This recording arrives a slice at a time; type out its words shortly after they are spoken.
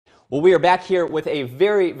Well, we are back here with a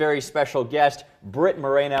very, very special guest, Britt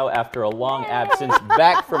Moreno, after a long absence,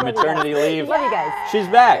 back from maternity leave. Love you guys. She's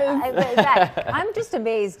back. I'm just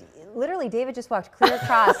amazed. Literally, David just walked clear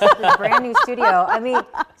across this brand new studio. I mean,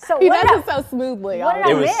 so he does it so smoothly. What did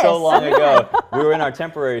I It was miss? so long ago. We were in our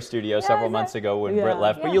temporary studio several months ago when Britt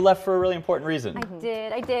left, but you left for a really important reason.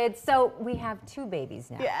 I did. So we have two babies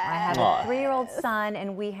now. Yeah. I have a 3-year-old son,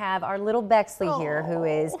 and we have our little Bexley here, who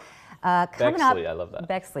is coming Bexley, up. I love that.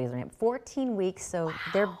 Bexley is her name. 14 weeks, so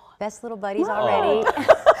they're best little buddies already.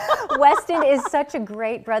 Weston is such a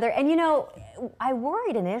great brother. And you know, I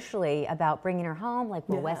worried initially about bringing her home. Like,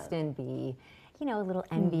 will Weston be, you know, a little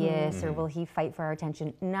envious, or will he fight for our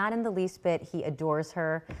attention? Not in the least bit. He adores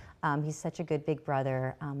her. He's such a good big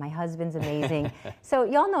brother. My husband's amazing. So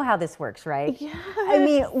y'all know how this works, right? Yes. I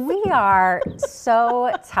mean, we are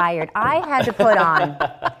so tired. I had to put on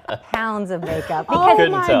pounds of makeup because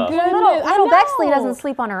Couldn't tell. little Bexley doesn't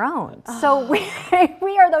sleep on her own. So we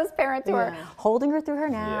are those parents who are holding her through her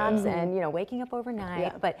naps and, you know, waking up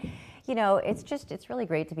overnight. But, you know, it's really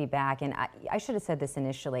great to be back. And I should have said this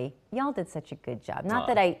initially. Y'all did such a good job. Not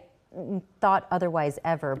that I thought otherwise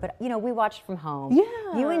ever, but you know, we watched from home.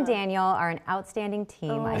 You and Daniel are an outstanding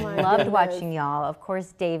team. I loved watching y'all. Of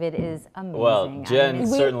course, David is amazing. Well, Jen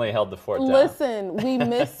certainly held the fort down. Listen, we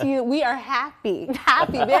miss you. We are happy,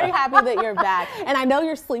 very happy that you're back. And I know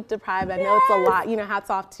you're sleep deprived. I know it's a lot. You know, hats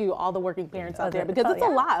off to all the working parents out there, because it's a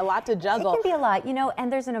lot to juggle. It can be a lot, you know, and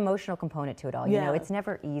there's an emotional component to it all. You know, it's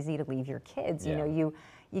never easy to leave your kids. You know, you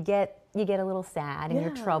get a little sad and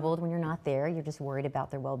you're troubled when you're not there. You're just worried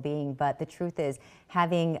about their well-being. But the truth is,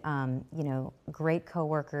 having you know, great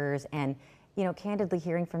coworkers and, you know, candidly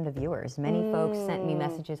hearing from the viewers. Many folks sent me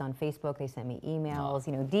messages on Facebook. They sent me emails,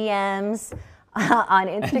 you know, DMs on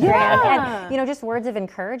Instagram, and you know, just words of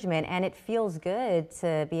encouragement. And it feels good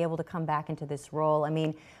to be able to come back into this role. I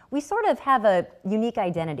mean, we sort of have a unique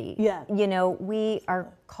identity. You know, we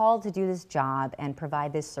are called to do this job and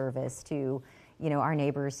provide this service to, you know, our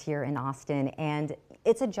neighbors here in Austin, and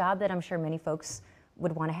it's a job that I'm sure many folks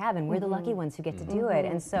would want to have, and we're the lucky ones who get to do it.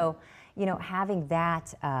 And so, you know, having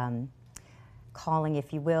that calling,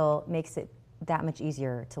 if you will, makes it that much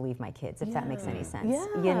easier to leave my kids, if that makes any sense.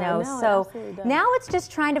 You know, so now it's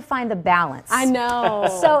just trying to find the balance. I know.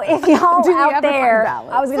 So if y'all out there,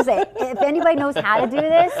 I was going to say, if anybody knows how to do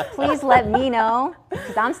this, please let me know,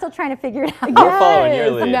 because I'm still trying to figure it out. We're following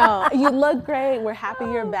your lead. No, you look great. We're happy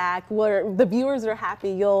you're back. The viewers are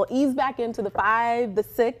happy. You'll ease back into the 5, the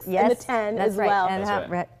 6, and the 10 as well.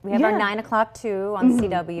 And we have our 9 o'clock too on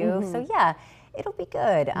CW. So yeah, it'll be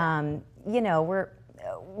good. You know,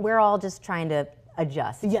 we're all just trying to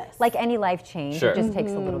adjust. Like any life change, it just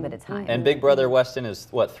takes a little bit of time. And big brother Weston is,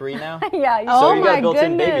 what, 3 now? So you got a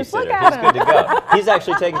built-in babysitter. He's good to go. He's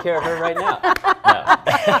actually taking care of her right now.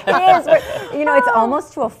 He is. You know, it's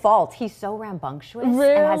almost to a fault. He's so rambunctious and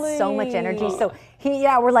has so much energy. So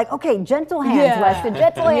we're like, okay, gentle hands, Weston,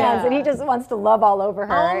 gentle hands, and he just wants to love all over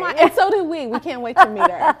her. And so do we. We can't wait to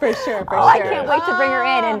meet her, for sure. I can't wait to bring her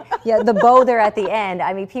in. And the bow there at the end.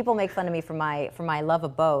 I mean, people make fun of me for my love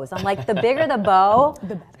of bows. I'm like, the bigger the bow,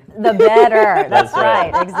 the better. The better. That's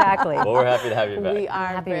right. Exactly. Well, we're happy to have you back. We are.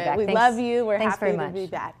 Happy to be back. We love you. We're happy very to much. be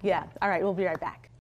back. Yeah. All right. We'll be right back.